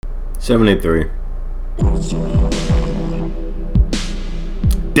73.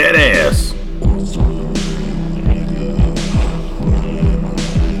 Deadass.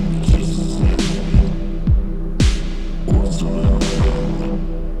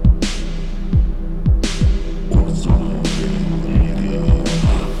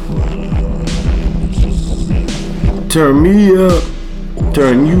 Turn me up,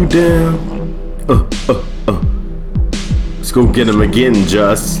 turn you down. Let's go get him again,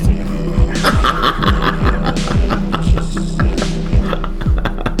 Just.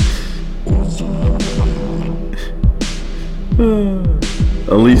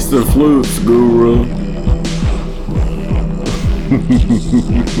 Unleash the flutes, Guru.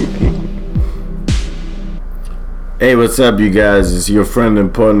 Hey, what's up, you guys? It's your friend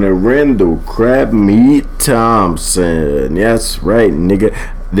and partner, Randall Crab Meat Thompson. Yes, right, nigga.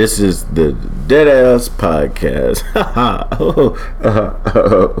 This is the Deadass podcast.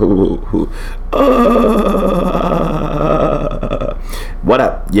 What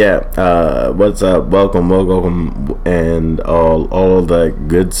up? Yeah. What's up? Welcome, and all that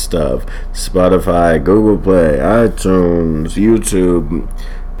good stuff. Spotify, Google Play, iTunes, YouTube,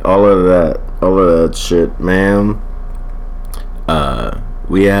 all of that shit, man.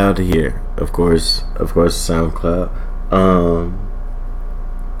 We out here, of course, SoundCloud.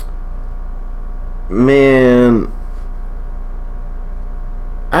 Man,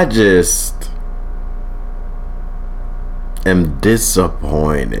 I just am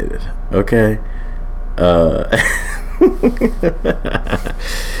disappointed. Okay,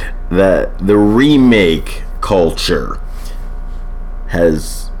 that the remake culture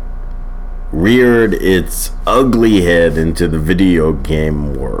has reared its ugly head into the video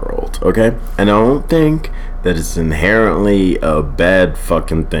game world, okay? And I don't think that it's inherently a bad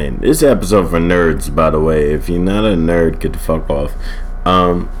fucking thing. This episode for nerds, by the way. If you're not a nerd, get the fuck off.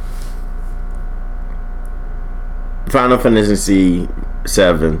 Final Fantasy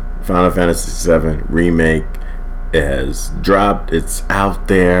VII Remake has dropped. It's out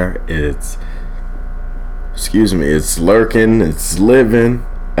there. It's lurking. It's living.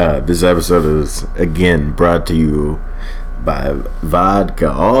 This episode is again brought to you by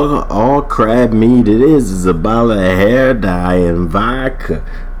vodka. All crab meat it is a bottle of hair dye and vodka.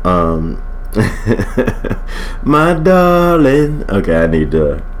 My darling. Okay, I need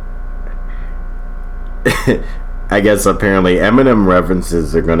to. I guess apparently Eminem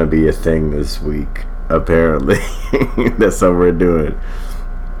references are gonna be a thing this week. Apparently, that's how we're doing.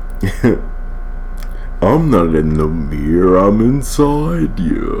 I'm not in the mirror, I'm inside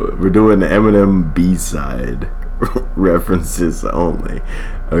you. We're doing the Eminem B-side references only.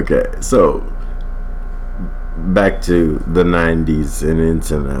 Okay, so back to the 90s and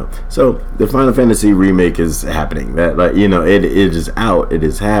into now. So the Final Fantasy remake is happening. That, like, you know, it is out. It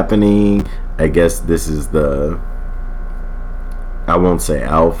is happening. I guess this is the, I won't say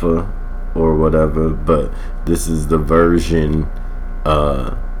alpha or whatever, but this is the version,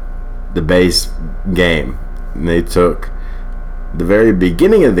 the base game. And they took the very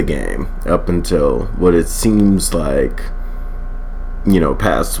beginning of the game up until what it seems like, you know,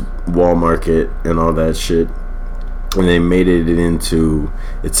 past Wall Market and all that shit, and they made it into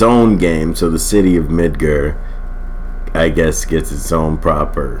its own game. So the city of Midgar, I guess, gets its own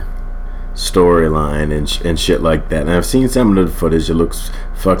proper storyline and shit like that. And I've seen some of the footage. It looks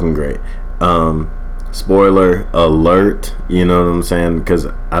fucking great. Spoiler alert, you know what I'm saying? Because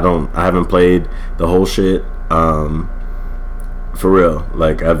I haven't played the whole shit. For real,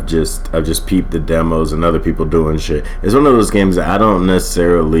 like I've just peeped the demos and other people doing shit. It's one of those games that I don't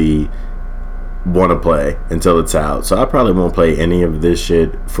necessarily want to play until it's out. So I probably won't play any of this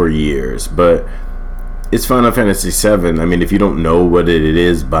shit for years. But it's Final Fantasy VII. I mean, if you don't know what it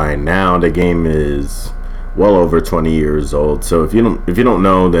is by now, the game is well over 20 years old. So if you don't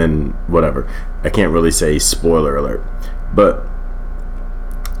know, then whatever. I can't really say spoiler alert. But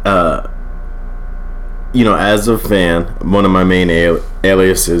you know, as a fan, one of my main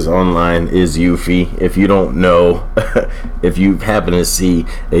aliases online is Yuffie. If you don't know, if you happen to see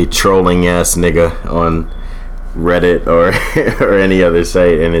a trolling ass nigga on Reddit or or any other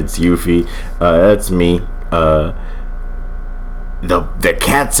site and it's Yuffie, that's me. The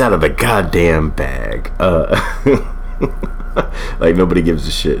cat's out of the goddamn bag. Like nobody gives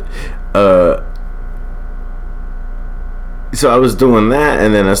a shit. So I was doing that,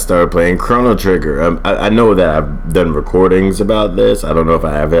 and then I started playing Chrono Trigger. I know that I've done recordings about this. I don't know if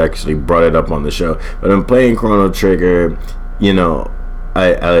I have actually brought it up on the show, but I'm playing Chrono Trigger. You know,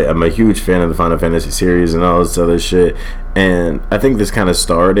 I'm a huge fan of the Final Fantasy series and all this other shit. And I think this kind of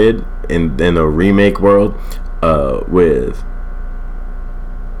started in the remake world with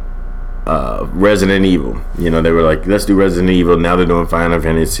Resident Evil. You know, they were like, let's do Resident Evil. Now they're doing Final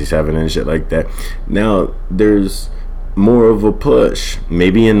Fantasy 7 and shit like that. Now there's more of a push,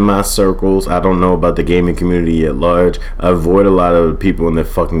 maybe in my circles. I don't know about the gaming community at large. I avoid a lot of people in the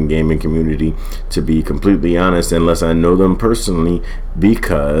fucking gaming community, to be completely honest, unless I know them personally,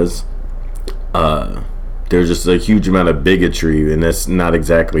 because there's just a huge amount of bigotry, and that's not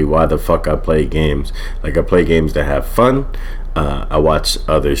exactly why the fuck I play games. Like, I play games to have fun. I watch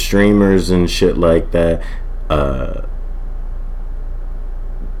other streamers and shit like that,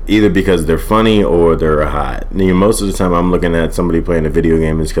 either because they're funny or they're hot. You know, most of the time I'm looking at somebody playing a video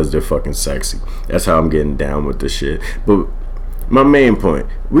game is because they're fucking sexy. That's how I'm getting down with the shit. But my main point,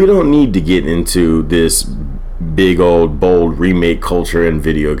 we don't need to get into this big old bold remake culture in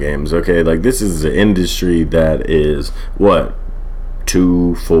video games, okay? Like, this is an industry that is what,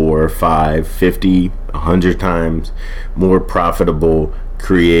 2, 4, 5, 50, 100 times more profitable,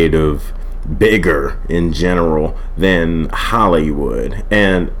 creative, bigger in general than Hollywood.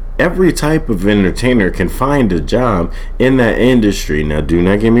 And every type of entertainer can find a job in that industry. Now, do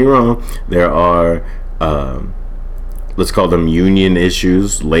not get me wrong, there are let's call them union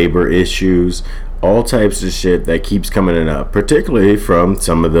issues, labor issues, all types of shit that keeps coming up, particularly from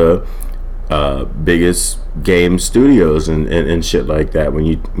some of the biggest game studios and shit like that. When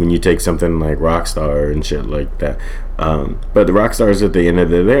you take something like Rockstar and shit like that, but the Rockstar's at the end of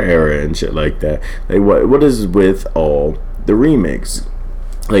their era and shit like that. Like, what is with all the remakes?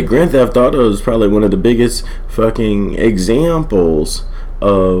 Like, Grand Theft Auto is probably one of the biggest fucking examples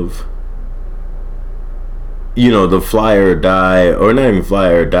of, you know, the fly or die, or not even fly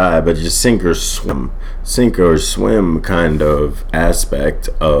or die, but just sink or swim kind of aspect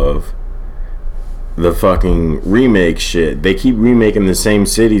of the fucking remake shit. They keep remaking the same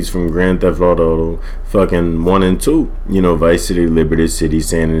cities from Grand Theft Auto fucking 1 and 2. You know, Vice City, Liberty City,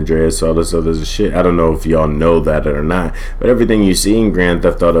 San Andreas, all this other shit. I don't know if y'all know that or not, but everything you see in Grand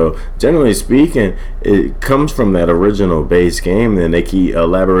Theft Auto, generally speaking, it comes from that original base game, and they keep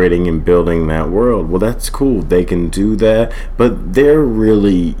elaborating and building that world. Well, that's cool. They can do that, but they're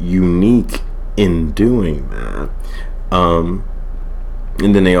really unique in doing that.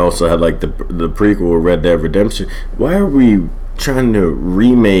 And then they also had like the prequel, Red Dead Redemption. Why are we trying to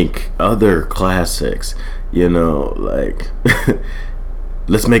remake other classics? You know, like,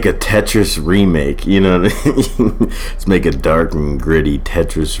 let's make a Tetris remake. You know what I mean? Let's make a dark and gritty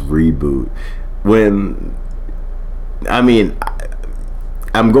Tetris reboot. When, I mean,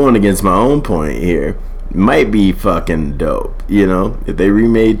 I'm going against my own point here. Might be fucking dope, you know. If they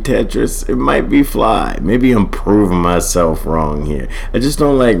remade Tetris, it might be fly. Maybe I'm proving myself wrong here. I just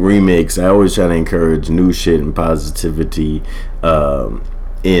don't like remakes. I always try to encourage new shit and positivity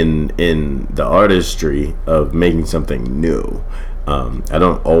in the artistry of making something new. I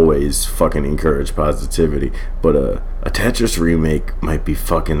don't always fucking encourage positivity, but a Tetris remake might be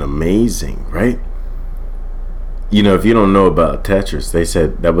fucking amazing, right? You know, if you don't know about Tetris, they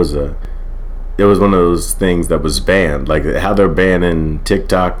said it was one of those things that was banned, like how they're banning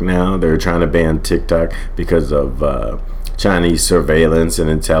TikTok now. They're trying to ban TikTok because of Chinese surveillance and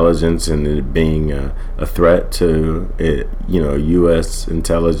intelligence, and it being a threat to it, you know, U.S.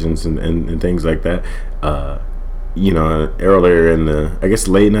 intelligence and things like that. You know, earlier in the, I guess,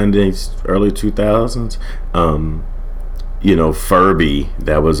 late 90s, early 2000s, you know, Furby,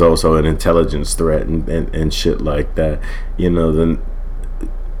 that was also an intelligence threat and shit like that. You know, then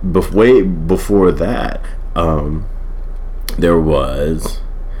way before that, there was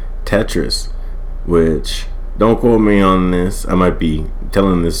Tetris, which, don't quote me on this, I might be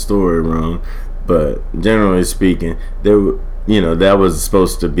telling this story wrong, but generally speaking, you know, that was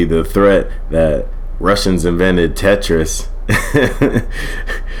supposed to be the threat that Russians invented Tetris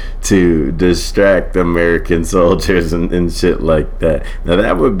to distract American soldiers and shit like that. Now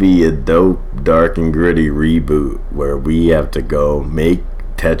that would be a dope, dark and gritty reboot where we have to go make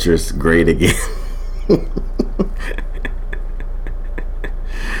Tetris great again.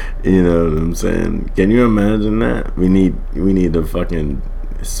 You know what I'm saying? Can you imagine that? We need a fucking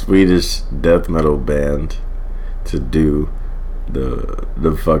Swedish death metal band to do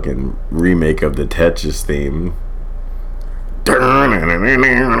the fucking remake of the Tetris theme.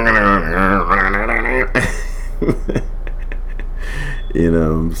 You know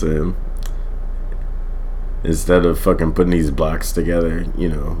what I'm saying? Instead of fucking putting these blocks together, you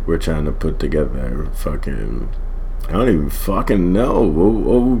know, we're trying to put together fucking, I don't even fucking know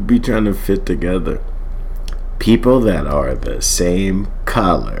what would be trying to fit together. People that are the same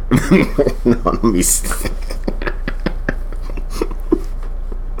color. No, let me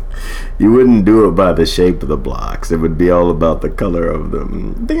You wouldn't do it by the shape of the blocks. It would be all about the color of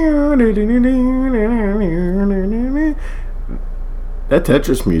them. That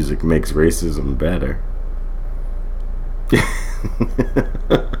Tetris music makes racism better.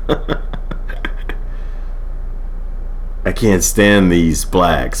 I can't stand these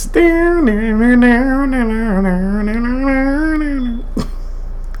blacks.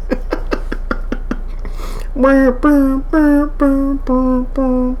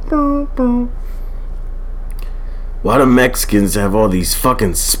 Why do Mexicans have all these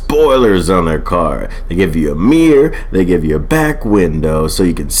fucking spoilers on their car? They give you a mirror, they give you a back window so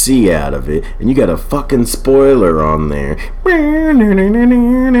you can see out of it, and you got a fucking spoiler on there.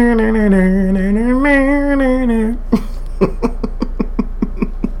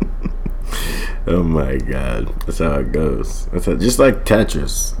 Oh my god, that's how it goes. That's how, just like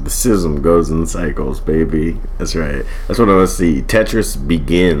Tetris, the schism goes in cycles, baby. That's right. That's what I want to see. Tetris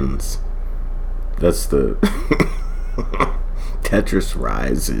begins. That's the Tetris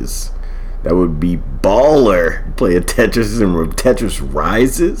rises. That would be baller. Play a Tetris and Tetris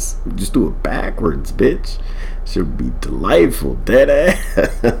rises. Just do it backwards, bitch. Should be delightful.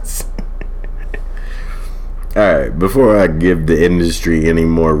 Deadass. Alright, before I give the industry any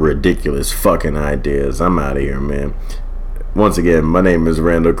more ridiculous fucking ideas, I'm out of here, man. Once again, my name is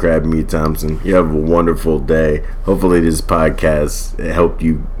Randall Crab Meat Thompson. You have a wonderful day. Hopefully this podcast helped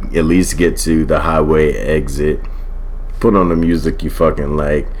you at least get to the highway exit. Put on the music you fucking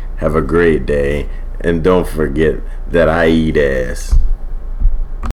like. Have a great day. And don't forget that I eat ass.